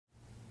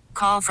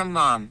call from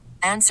mom.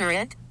 Answer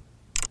it.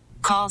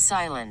 Call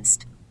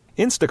silenced.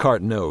 Instacart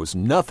knows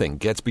nothing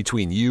gets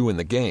between you and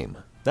the game.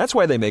 That's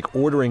why they make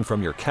ordering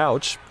from your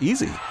couch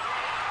easy.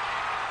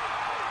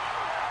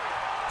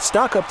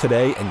 Stock up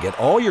today and get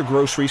all your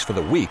groceries for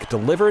the week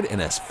delivered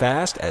in as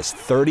fast as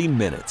 30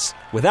 minutes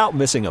without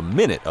missing a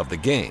minute of the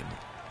game.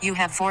 You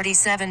have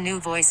 47 new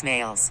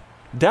voicemails.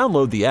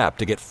 Download the app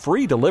to get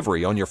free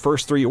delivery on your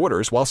first 3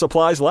 orders while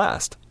supplies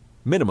last.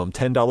 Minimum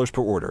 $10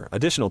 per order.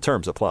 Additional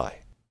terms apply.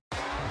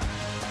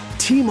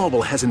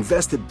 T-Mobile has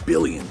invested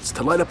billions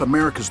to light up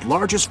America's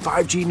largest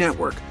 5G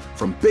network,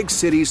 from big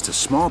cities to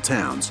small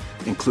towns,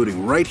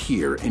 including right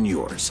here in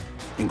yours.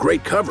 And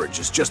great coverage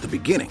is just the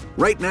beginning.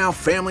 Right now,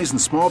 families and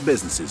small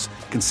businesses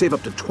can save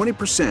up to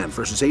 20%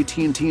 versus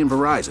AT&T and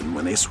Verizon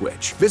when they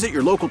switch. Visit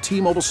your local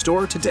T-Mobile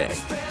store today.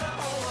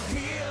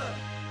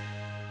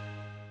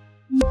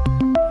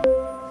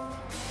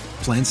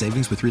 Plan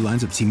savings with 3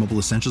 lines of T-Mobile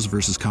Essentials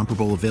versus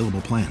comparable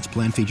available plans.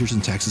 Plan features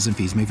and taxes and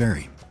fees may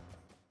vary.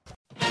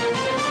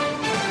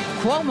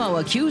 Cuomo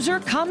accuser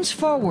comes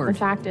forward. The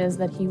fact is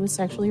that he was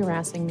sexually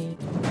harassing me.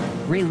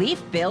 Relief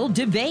bill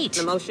debate.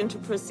 The motion to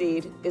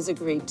proceed is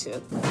agreed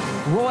to.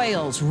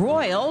 Royals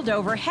roiled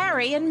over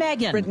Harry and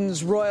Meghan.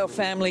 Britain's royal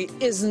family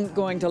isn't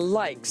going to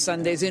like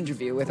Sunday's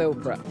interview with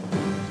Oprah.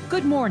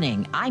 Good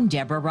morning. I'm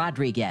Deborah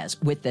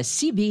Rodriguez with the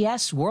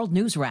CBS World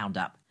News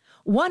Roundup.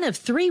 One of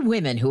 3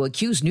 women who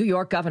accused New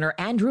York Governor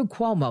Andrew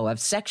Cuomo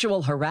of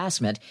sexual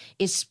harassment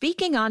is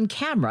speaking on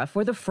camera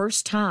for the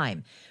first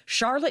time.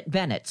 Charlotte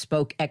Bennett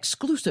spoke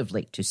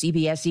exclusively to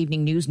CBS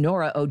Evening News'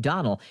 Norah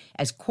O'Donnell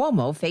as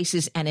Cuomo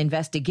faces an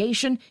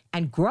investigation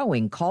and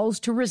growing calls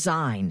to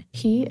resign.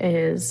 He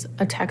is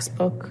a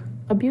textbook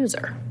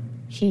abuser.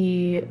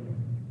 He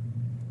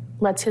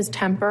lets his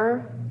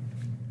temper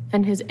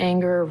and his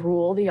anger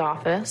rule the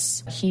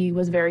office. He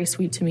was very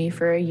sweet to me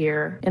for a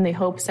year in the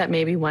hopes that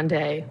maybe one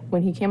day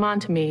when he came on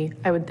to me,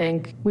 I would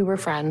think we were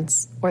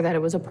friends, or that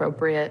it was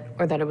appropriate,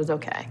 or that it was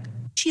okay.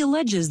 She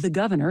alleges the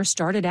governor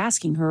started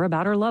asking her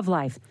about her love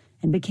life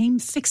and became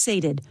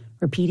fixated,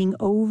 repeating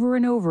over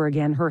and over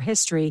again her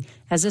history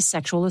as a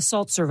sexual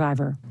assault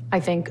survivor.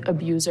 I think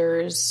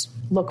abusers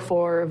look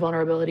for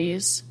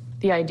vulnerabilities.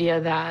 The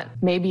idea that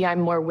maybe I'm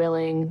more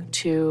willing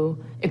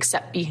to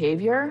accept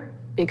behavior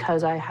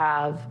because I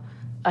have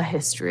a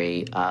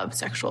history of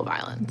sexual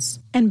violence.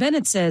 And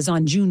Bennett says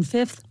on June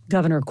 5th,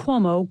 Governor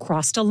Cuomo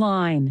crossed a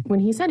line.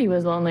 When he said he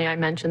was lonely, I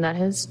mentioned that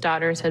his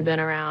daughters had been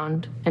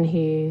around, and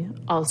he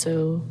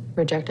also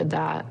rejected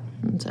that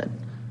and said,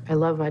 I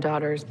love my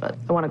daughters, but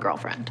I want a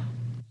girlfriend.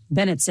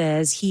 Bennett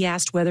says he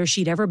asked whether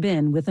she'd ever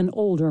been with an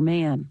older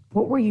man.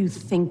 What were you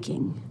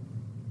thinking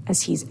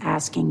as he's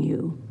asking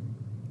you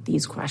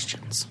these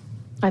questions?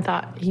 I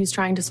thought he's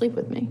trying to sleep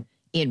with me.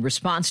 In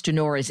response to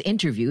Nora's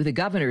interview, the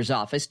governor's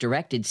office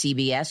directed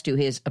CBS to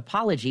his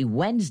apology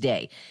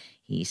Wednesday.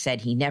 He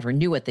said he never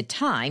knew at the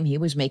time he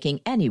was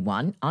making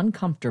anyone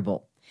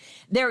uncomfortable.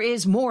 There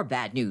is more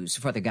bad news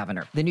for the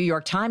governor. The New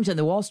York Times and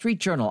the Wall Street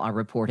Journal are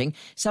reporting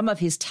some of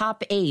his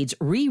top aides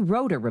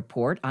rewrote a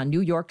report on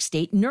New York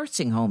State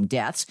nursing home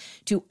deaths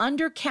to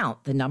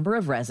undercount the number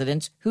of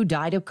residents who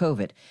died of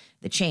COVID.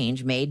 The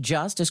change made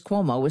just as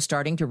Cuomo was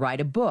starting to write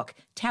a book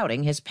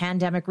touting his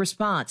pandemic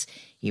response.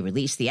 He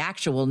released the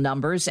actual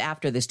numbers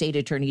after the state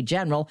attorney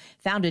general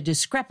found a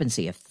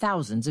discrepancy of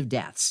thousands of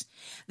deaths.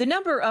 The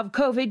number of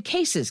COVID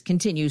cases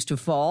continues to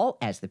fall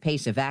as the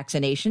pace of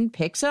vaccination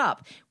picks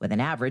up, with an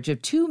average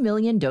of 2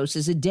 million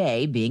doses a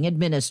day being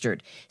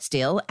administered.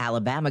 Still,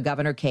 Alabama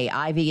Governor Kay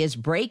Ivey is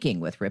breaking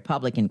with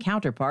Republican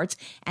counterparts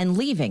and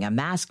leaving a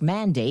mask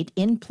mandate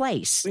in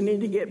place. We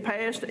need to get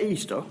past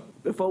Easter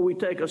before we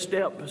take a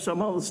step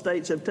some other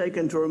states have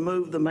taken to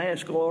remove the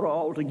mask order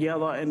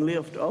altogether and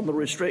lift other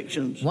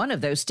restrictions. One of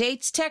those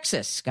states,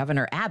 Texas.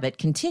 Governor Abbott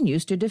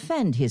continues to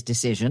defend his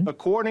decision.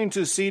 According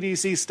to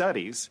CDC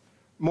studies,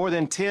 more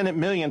than 10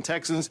 million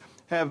Texans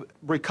have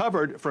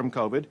recovered from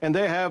COVID, and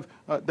they have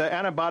the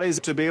antibodies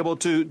to be able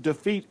to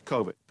defeat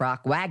COVID.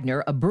 Brock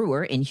Wagner, a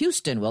brewer in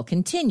Houston, will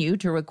continue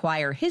to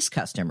require his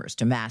customers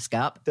to mask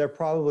up. There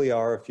probably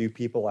are a few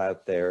people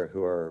out there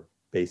who are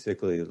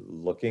basically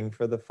looking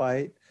for the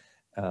fight.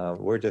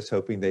 We're just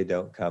hoping they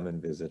don't come and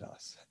visit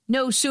us.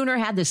 No sooner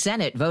had the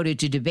Senate voted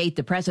to debate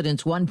the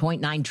president's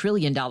 $1.9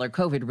 trillion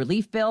COVID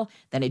relief bill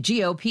than a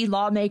GOP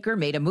lawmaker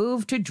made a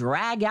move to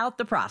drag out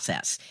the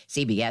process.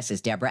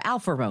 CBS's Deborah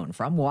Alfarone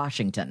from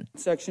Washington.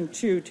 Section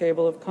 2,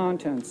 Table of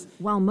Contents.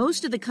 While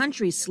most of the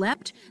country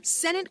slept,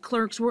 Senate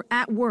clerks were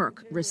at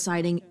work,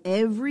 reciting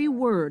every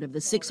word of the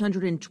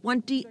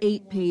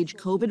 628-page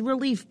COVID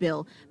relief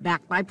bill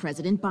backed by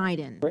President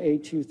Biden. For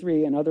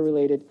 823 and other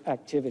related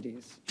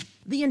activities.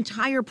 The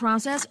entire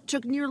process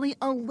took nearly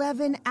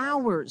 11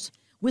 hours.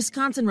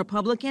 Wisconsin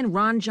Republican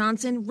Ron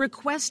Johnson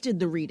requested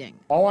the reading.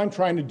 All I'm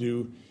trying to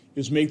do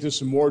is make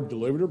this a more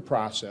deliberative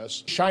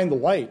process, shine the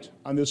light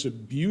on this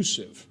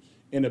abusive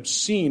and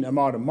obscene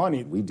amount of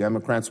money. We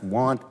Democrats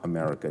want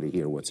America to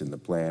hear what's in the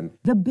plan.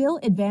 The bill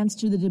advanced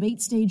to the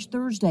debate stage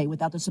Thursday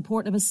without the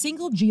support of a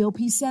single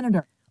GOP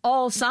senator.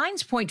 All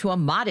signs point to a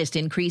modest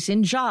increase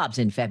in jobs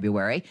in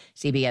February.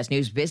 CBS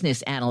News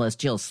business analyst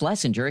Jill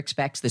Schlesinger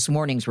expects this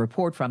morning's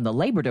report from the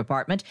Labor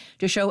Department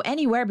to show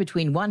anywhere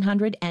between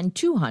 100 and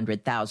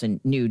 200,000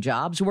 new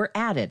jobs were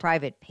added.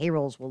 Private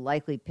payrolls will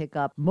likely pick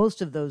up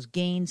most of those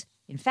gains.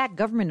 In fact,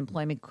 government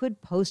employment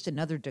could post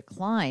another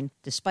decline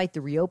despite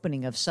the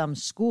reopening of some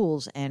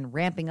schools and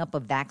ramping up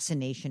of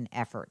vaccination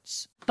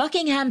efforts.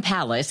 Buckingham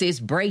Palace is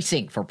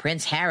bracing for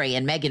Prince Harry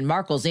and Meghan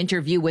Markle's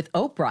interview with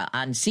Oprah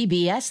on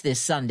CBS this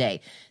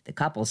Sunday. The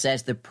couple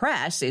says the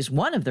press is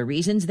one of the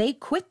reasons they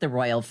quit the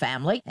royal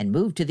family and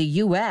moved to the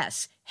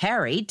U.S.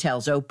 Harry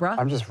tells Oprah,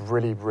 "I'm just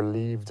really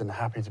relieved and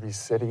happy to be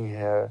sitting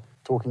here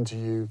talking to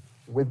you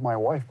with my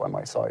wife by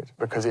my side,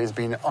 because it has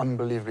been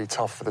unbelievably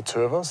tough for the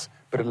two of us,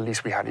 but at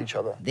least we had each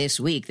other." This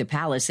week, the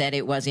palace said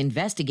it was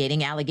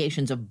investigating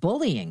allegations of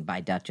bullying by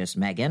Duchess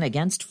Meghan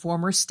against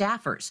former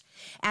staffers.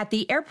 At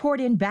the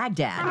airport in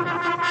Baghdad,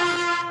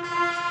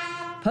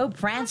 Pope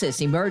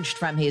Francis emerged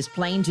from his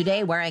plane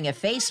today wearing a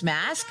face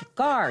mask.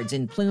 Guards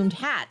in plumed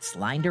hats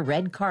lined a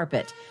red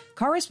carpet.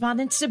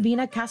 Correspondent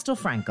Sabina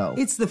Castelfranco.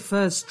 It's the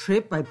first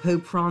trip by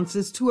Pope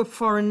Francis to a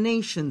foreign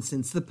nation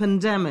since the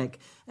pandemic,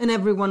 and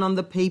everyone on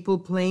the papal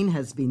plane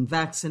has been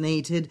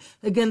vaccinated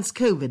against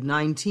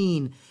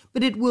COVID-19.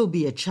 But it will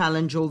be a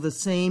challenge all the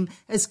same,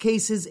 as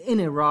cases in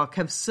Iraq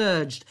have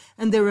surged,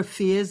 and there are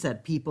fears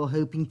that people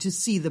hoping to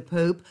see the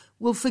Pope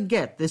will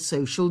forget the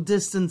social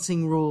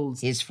distancing rules.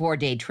 His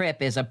 4-day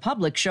trip is a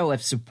public show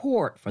of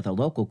support for the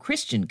local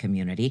Christian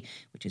community,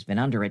 which has been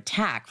under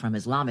attack from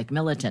Islamic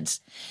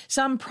militants.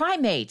 Some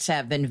primates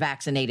have been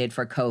vaccinated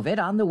for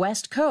COVID on the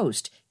West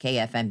Coast.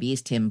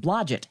 KFMB's Tim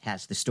Blodgett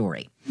has the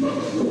story.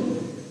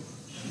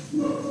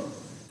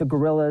 The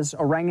gorillas,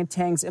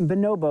 orangutans, and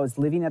bonobos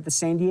living at the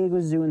San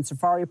Diego Zoo and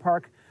Safari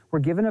Park were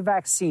given a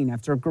vaccine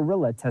after a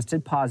gorilla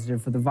tested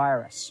positive for the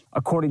virus.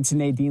 According to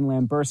Nadine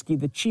Lamberski,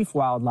 the chief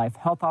wildlife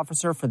health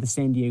officer for the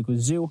San Diego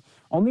Zoo,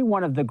 only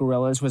one of the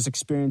gorillas was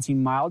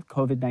experiencing mild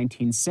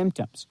COVID-19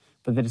 symptoms,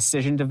 but the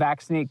decision to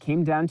vaccinate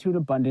came down to an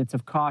abundance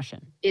of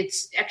caution.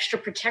 It's extra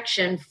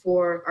protection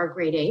for our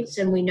great apes,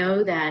 and we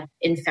know that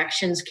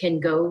infections can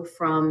go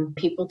from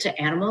people to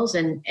animals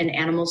and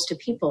animals to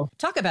people.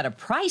 Talk about a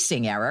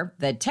pricing error.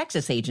 The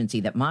Texas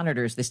agency that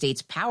monitors the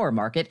state's power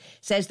market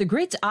says the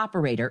grid's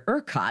operator,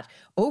 ERCOT,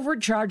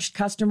 overcharged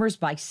customers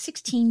by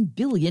 $16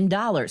 billion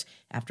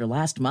after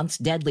last month's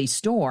deadly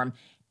storm,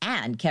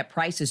 and kept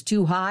prices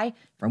too high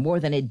for more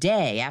than a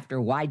day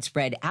after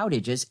widespread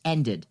outages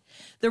ended.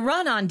 The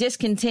run on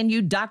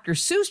discontinued Dr.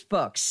 Seuss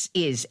books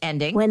is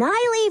ending. When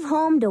I leave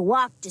home to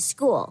walk to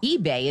school.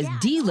 eBay is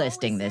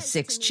delisting the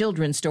 6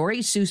 children's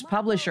stories Seuss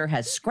publisher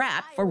has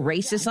scrapped for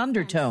racist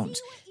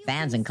undertones.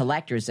 Fans and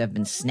collectors have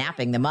been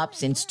snapping them up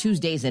since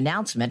Tuesday's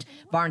announcement.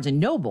 Barnes &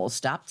 Noble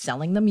stopped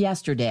selling them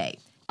yesterday.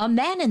 A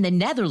man in the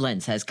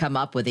Netherlands has come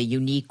up with a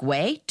unique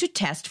way to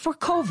test for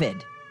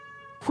COVID.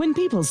 When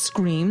people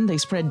scream, they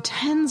spread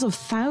tens of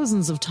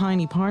thousands of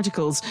tiny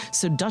particles,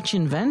 so Dutch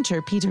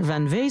inventor Peter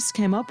van Wees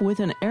came up with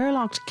an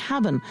airlocked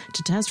cabin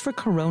to test for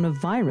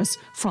coronavirus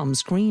from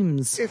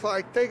screams. If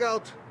I take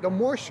out the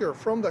moisture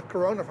from the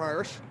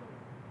coronavirus,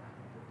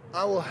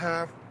 I will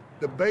have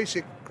the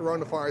basic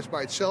coronavirus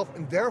by itself,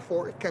 and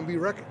therefore it can be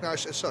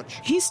recognized as such.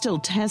 He's still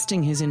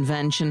testing his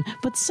invention,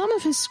 but some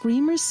of his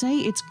screamers say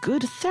it's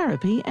good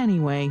therapy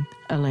anyway.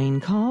 Elaine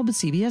Cobb,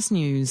 CBS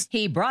News.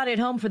 He brought it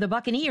home for the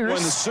Buccaneers.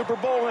 When the Super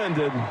Bowl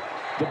ended,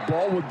 the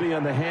ball would be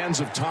in the hands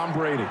of Tom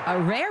Brady. A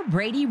rare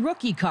Brady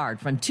rookie card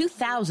from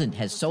 2000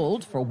 has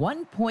sold for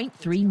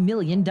 $1.3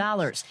 million.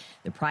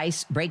 The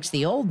price breaks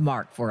the old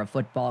mark for a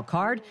football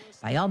card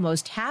by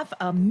almost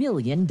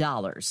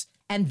 $500,000.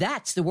 And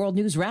that's the World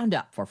News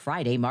Roundup for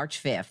Friday,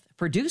 March 5th.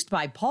 Produced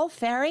by Paul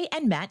Ferry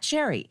and Matt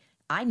Cherry.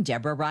 I'm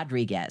Deborah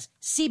Rodriguez,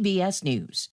 CBS News.